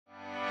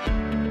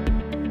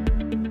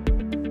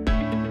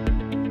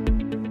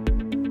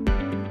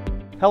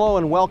Hello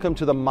and welcome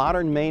to the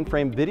Modern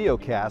Mainframe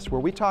videocast,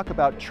 where we talk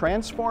about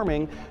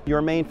transforming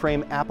your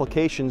mainframe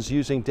applications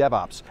using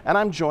DevOps. And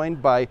I'm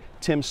joined by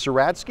Tim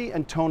Saradsky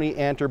and Tony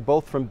Anter,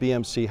 both from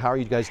BMC. How are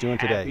you guys doing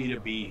today? Happy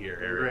to be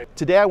here, Eric.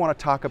 Today I want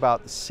to talk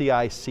about the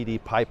CI/CD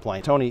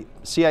pipeline. Tony,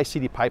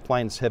 CI/CD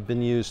pipelines have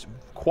been used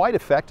quite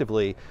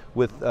effectively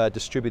with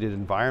distributed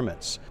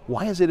environments.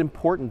 Why is it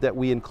important that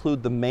we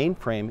include the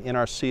mainframe in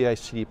our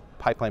CI/CD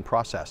pipeline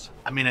process?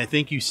 I mean, I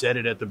think you said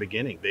it at the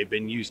beginning. They've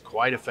been used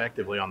quite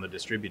effectively on the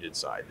distributed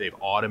side. They've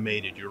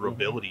automated your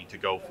ability to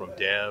go from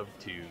dev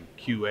to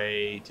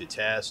QA to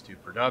test to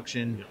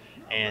production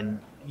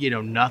and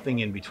nothing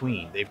in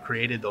between. They've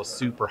created those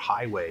super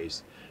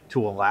highways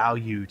to allow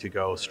you to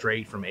go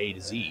straight from A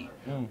to Z.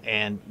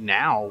 And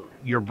now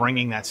you're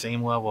bringing that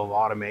same level of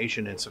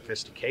automation and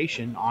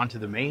sophistication onto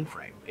the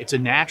mainframe. It's a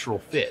natural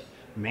fit.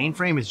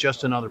 Mainframe is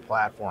just another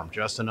platform,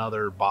 just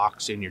another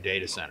box in your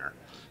data center.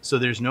 So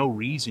there's no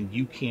reason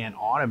you can't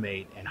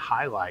automate and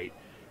highlight,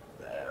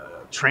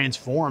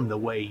 transform the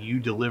way you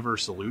deliver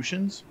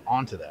solutions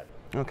onto that.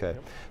 Okay.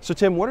 So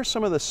Tim, what are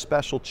some of the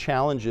special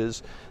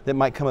challenges that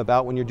might come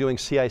about when you're doing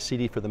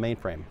CI/CD for the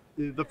mainframe?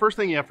 The first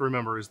thing you have to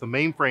remember is the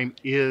mainframe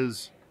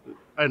is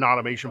an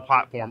automation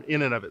platform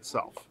in and of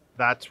itself.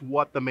 That's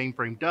what the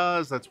mainframe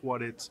does. That's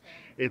what its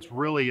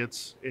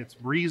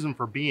reason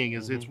for being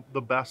is. It's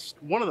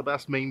one of the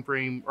best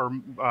mainframe or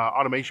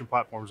automation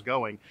platforms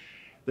going.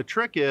 The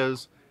trick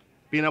is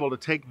being able to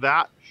take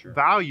that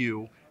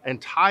value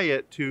and tie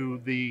it to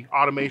the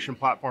automation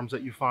platforms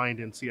that you find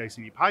in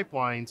CI/CD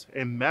pipelines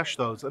and mesh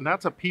those. And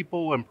that's a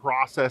people and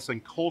process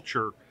and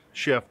culture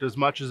shift as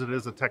much as it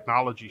is a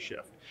technology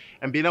shift.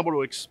 And being able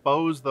to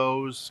expose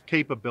those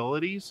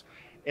capabilities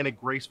in a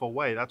graceful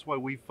way. That's why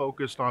we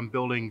focused on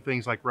building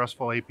things like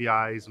RESTful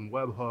APIs and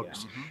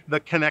webhooks, the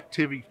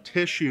connectivity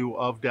tissue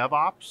of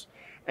DevOps,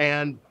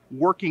 and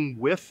working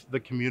with the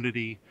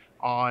community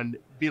on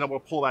being able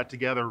to pull that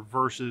together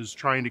versus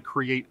trying to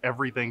create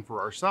everything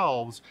for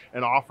ourselves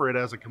and offer it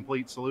as a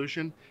complete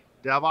solution.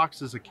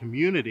 DevOps is a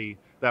community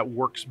that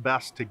works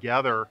best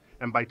together,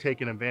 and by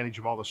taking advantage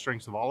of all the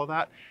strengths of all of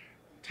that,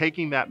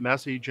 taking that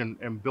message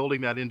and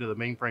building that into the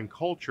mainframe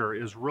culture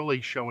is really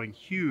showing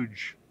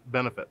huge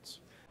benefits.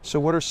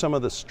 So what are some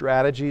of the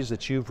strategies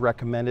that you've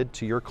recommended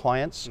to your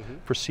clients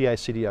for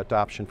CI/CD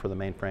adoption for the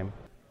mainframe?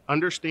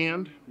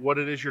 Understand what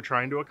it is you're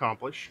trying to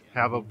accomplish,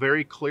 have a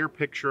very clear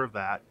picture of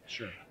that,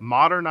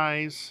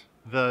 modernize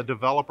the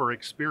developer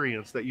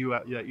experience that you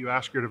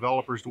ask your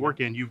developers to work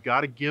in. You've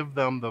got to give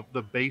them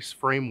the base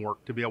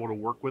framework to be able to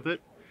work with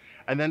it,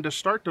 and then to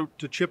start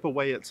to chip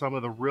away at some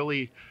of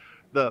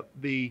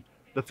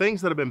the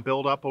things that have been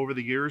built up over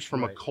the years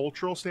from a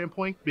cultural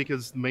standpoint,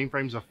 because the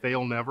mainframe's a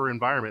fail never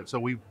environment. So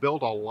we've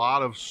built a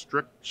lot of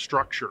strict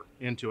structure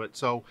into it.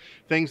 So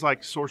things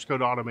like source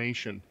code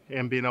automation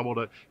and being able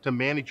to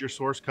manage your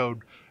source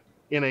code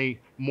in a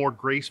more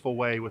graceful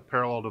way with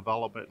parallel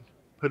development,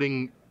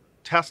 putting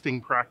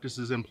testing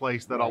practices in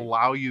place that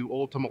allow you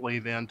ultimately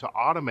then to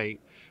automate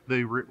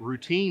the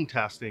routine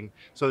testing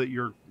so that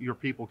your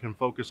people can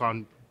focus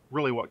on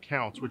really what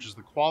counts, which is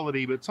the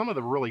quality, but some of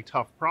the really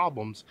tough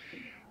problems.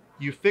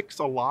 You fix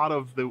a lot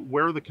of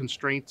where the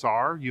constraints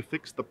are, you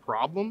fix the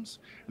problems,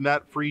 and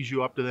that frees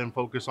you up to then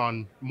focus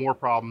on more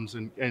problems.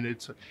 And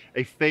it's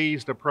a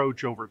phased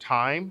approach over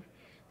time,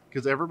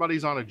 because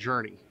everybody's on a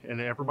journey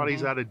and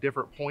everybody's at a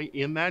different point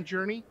in that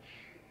journey.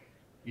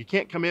 You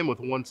can't come in with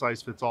a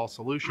one-size-fits-all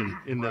solution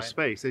in this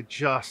space. It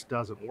just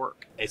doesn't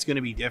work. It's going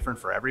to be different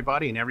for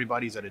everybody, and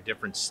everybody's at a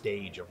different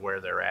stage of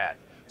where they're at.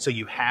 So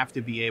you have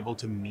to be able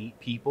to meet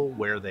people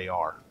where they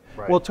are.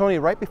 Well, Tony,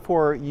 right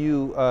before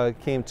you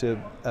came to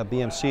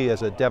BMC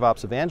as a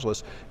DevOps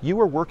evangelist, you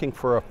were working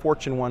for a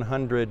Fortune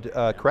 100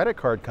 credit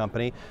card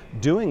company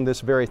doing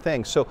this very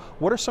thing. So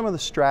what are some of the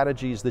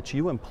strategies that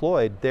you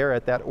employed there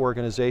at that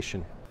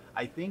organization?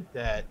 I think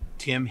that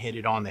Tim hit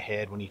it on the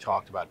head when he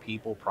talked about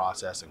people,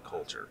 process, and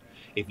culture.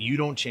 If you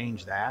don't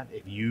change that,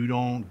 if you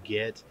don't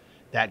get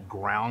that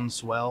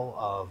groundswell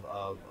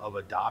of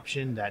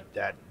adoption,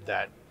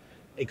 that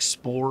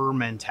explorer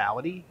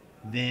mentality,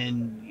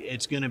 then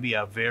it's going to be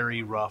a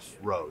very rough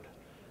road.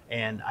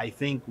 And I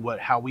think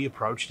how we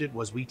approached it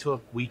was we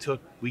took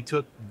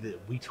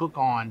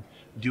on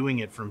doing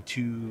it from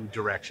two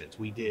directions.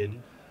 We did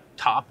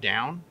top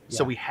down,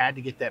 so we had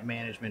to get that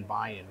management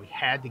buy-in. We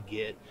had to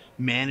get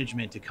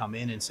management to come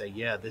in and say,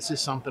 yeah, this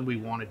is something we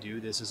want to do.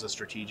 This is a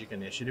strategic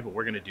initiative, but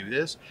we're going to do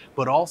this.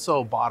 But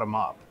also bottom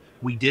up.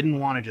 We didn't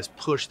want to just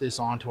push this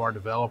onto our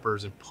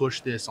developers and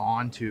push this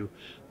onto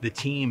the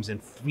teams and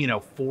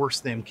force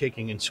them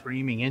kicking and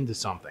screaming into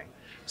something.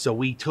 So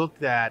we took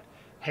that,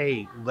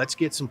 hey, let's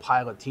get some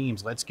pilot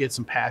teams, let's get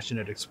some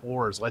passionate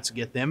explorers, let's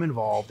get them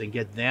involved and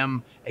get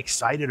them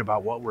excited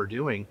about what we're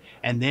doing,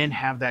 and then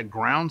have that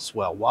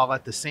groundswell while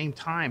at the same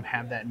time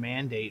have that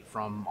mandate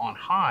from on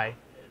high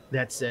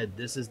that said,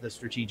 this is the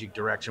strategic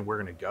direction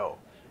we're going to go.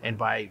 And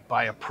by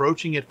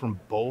approaching it from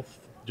both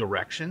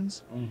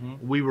directions,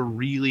 we were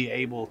really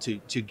able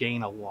to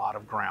gain a lot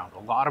of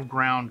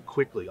ground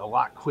quickly, a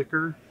lot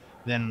quicker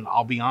than,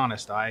 I'll be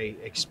honest, I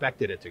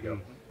expected it to go.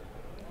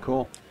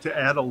 Cool. To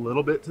add a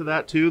little bit to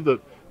that too,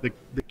 the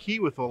key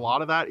with a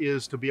lot of that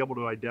is to be able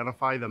to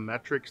identify the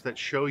metrics that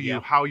show you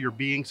how you're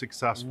being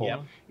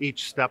successful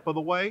each step of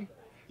the way,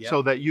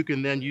 so that you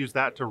can then use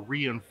that to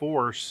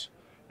reinforce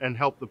and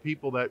help the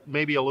people that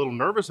may be a little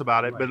nervous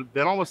about it, but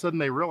then all of a sudden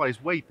they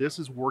realize, wait, this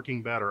is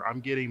working better. I'm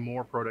getting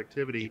more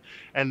productivity,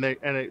 and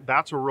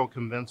that's a real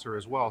convincer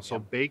as well. So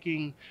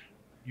baking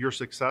your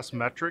success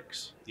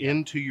metrics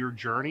into your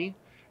journey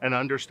and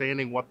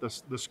understanding what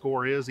the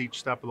score is each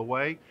step of the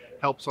way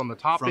helps on the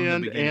top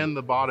end and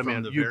the bottom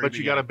end. But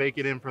you got to bake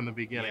it in from the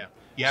beginning.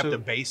 You have to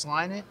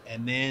baseline it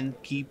and then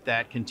keep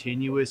that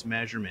continuous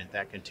measurement,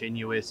 that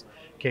continuous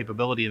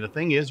capability. And the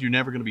thing is, you're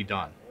never going to be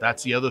done.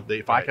 That's the other thing.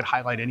 If I could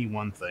highlight any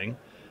one thing,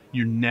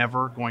 you're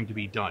never going to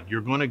be done.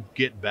 You're going to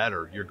get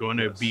better. You're going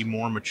to be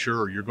more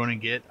mature. You're going to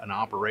get an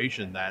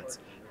operation that's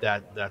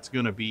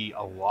going to be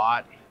a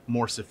lot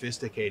more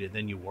sophisticated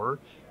than you were.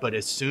 But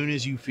as soon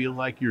as you feel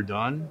like you're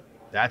done,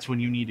 that's when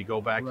you need to go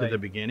back to the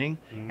beginning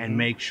and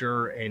make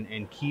sure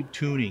and keep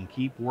tuning,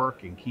 keep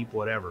working, keep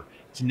whatever.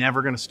 It's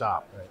never going to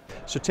stop.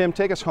 So Tim,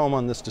 take us home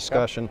on this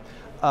discussion.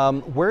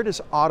 Where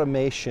does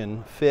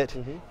automation fit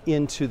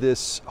into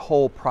this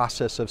whole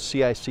process of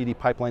CI/CD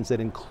pipelines that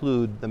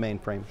include the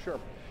mainframe? Sure.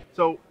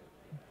 So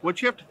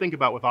what you have to think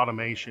about with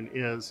automation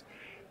is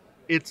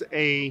it's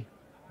a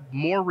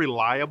more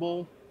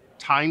reliable,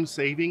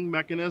 time-saving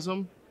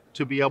mechanism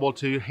to be able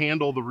to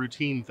handle the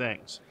routine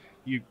things.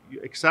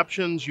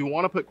 Exceptions, you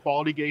want to put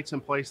quality gates in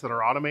place that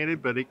are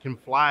automated, but it can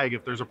flag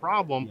if there's a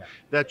problem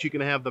that you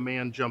can have the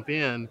man jump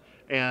in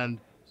and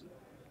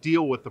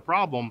deal with the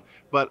problem.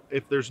 But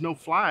if there's no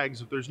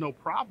flags, if there's no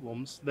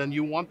problems, then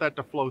you want that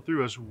to flow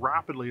through as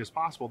rapidly as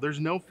possible.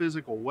 There's no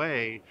physical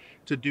way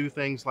to do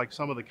things like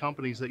some of the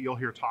companies that you'll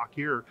hear talk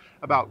here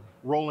about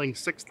rolling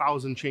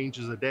 6,000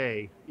 changes a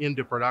day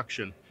into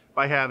production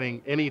by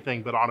having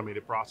anything but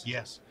automated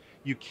processes.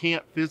 You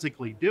can't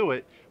physically do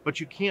it, but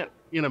you can't,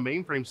 in a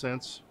mainframe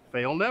sense,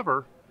 fail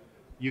never.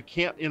 You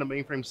can't, in a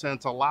mainframe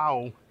sense,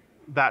 allow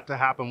that to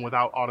happen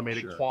without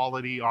automated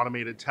quality,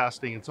 automated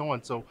testing, and so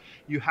on. So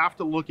you have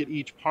to look at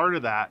each part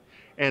of that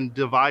and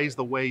devise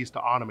the ways to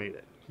automate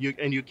it.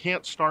 You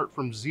can't start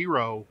from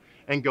zero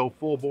and go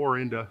full bore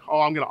into,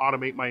 oh, I'm going to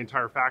automate my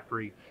entire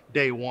factory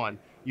day one.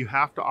 You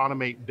have to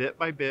automate bit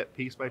by bit,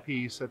 piece by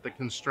piece at the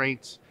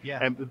constraints.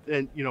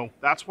 And you know,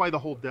 that's why the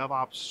whole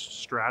DevOps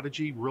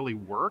strategy really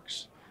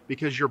works,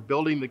 because you're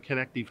building the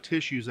connective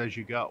tissues as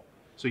you go.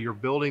 So you're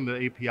building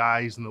the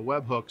APIs and the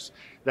webhooks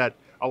that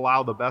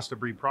allow the best of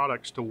breed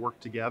products to work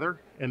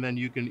together, and then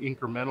you can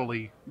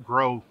incrementally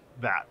grow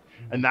that.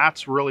 And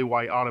that's really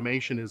why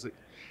automation is,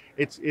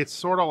 it's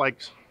sort of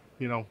like,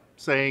 you know,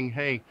 saying,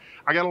 hey,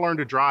 I got to learn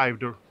to drive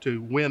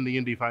to win the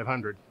Indy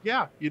 500.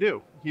 Yeah, you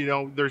do. You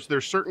know, there's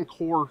certain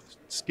core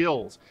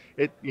skills.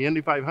 The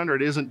Indy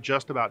 500 isn't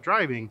just about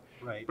driving,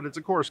 but it's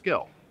a core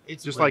skill.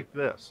 It's just like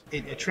this.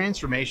 A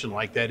transformation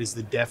like that is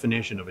the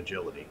definition of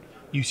agility.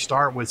 You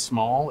start with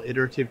small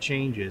iterative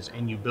changes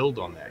and you build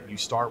on that. You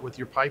start with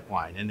your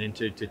pipeline, and then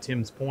to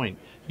Tim's point,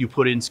 you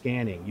put in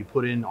scanning, you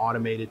put in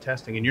automated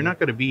testing, and you're not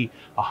going to be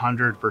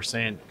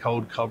 100%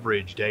 code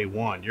coverage day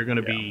one. You're going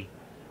to be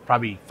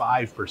probably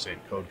 5%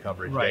 code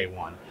coverage day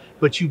one.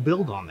 But you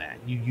build on that.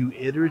 You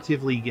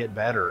iteratively get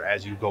better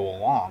as you go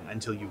along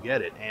until you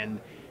get it. And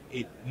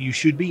you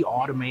should be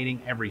automating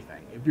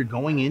everything. If you're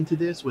going into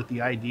this with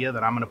the idea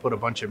that I'm going to put a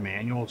bunch of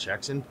manual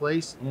checks in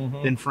place,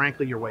 then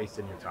frankly, you're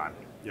wasting your time.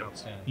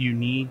 You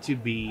need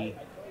to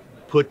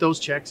put those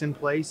checks in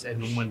place,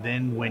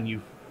 and when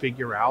you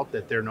figure out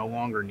that they're no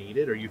longer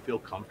needed or you feel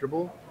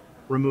comfortable,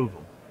 remove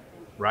them,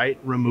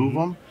 remove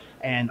them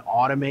and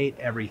automate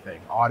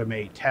everything.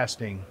 Automate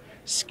testing,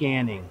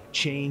 scanning,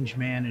 change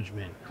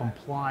management,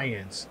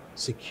 compliance,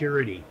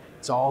 security.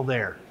 It's all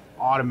there.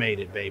 Automate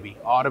it, baby.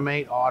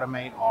 Automate,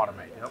 automate,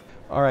 automate.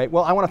 All right,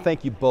 well, I want to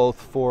thank you both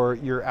for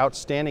your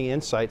outstanding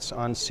insights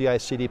on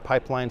CI/CD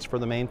pipelines for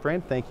the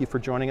mainframe. Thank you for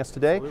joining us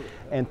today.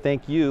 And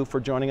thank you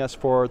for joining us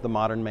for the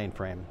Modern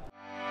Mainframe.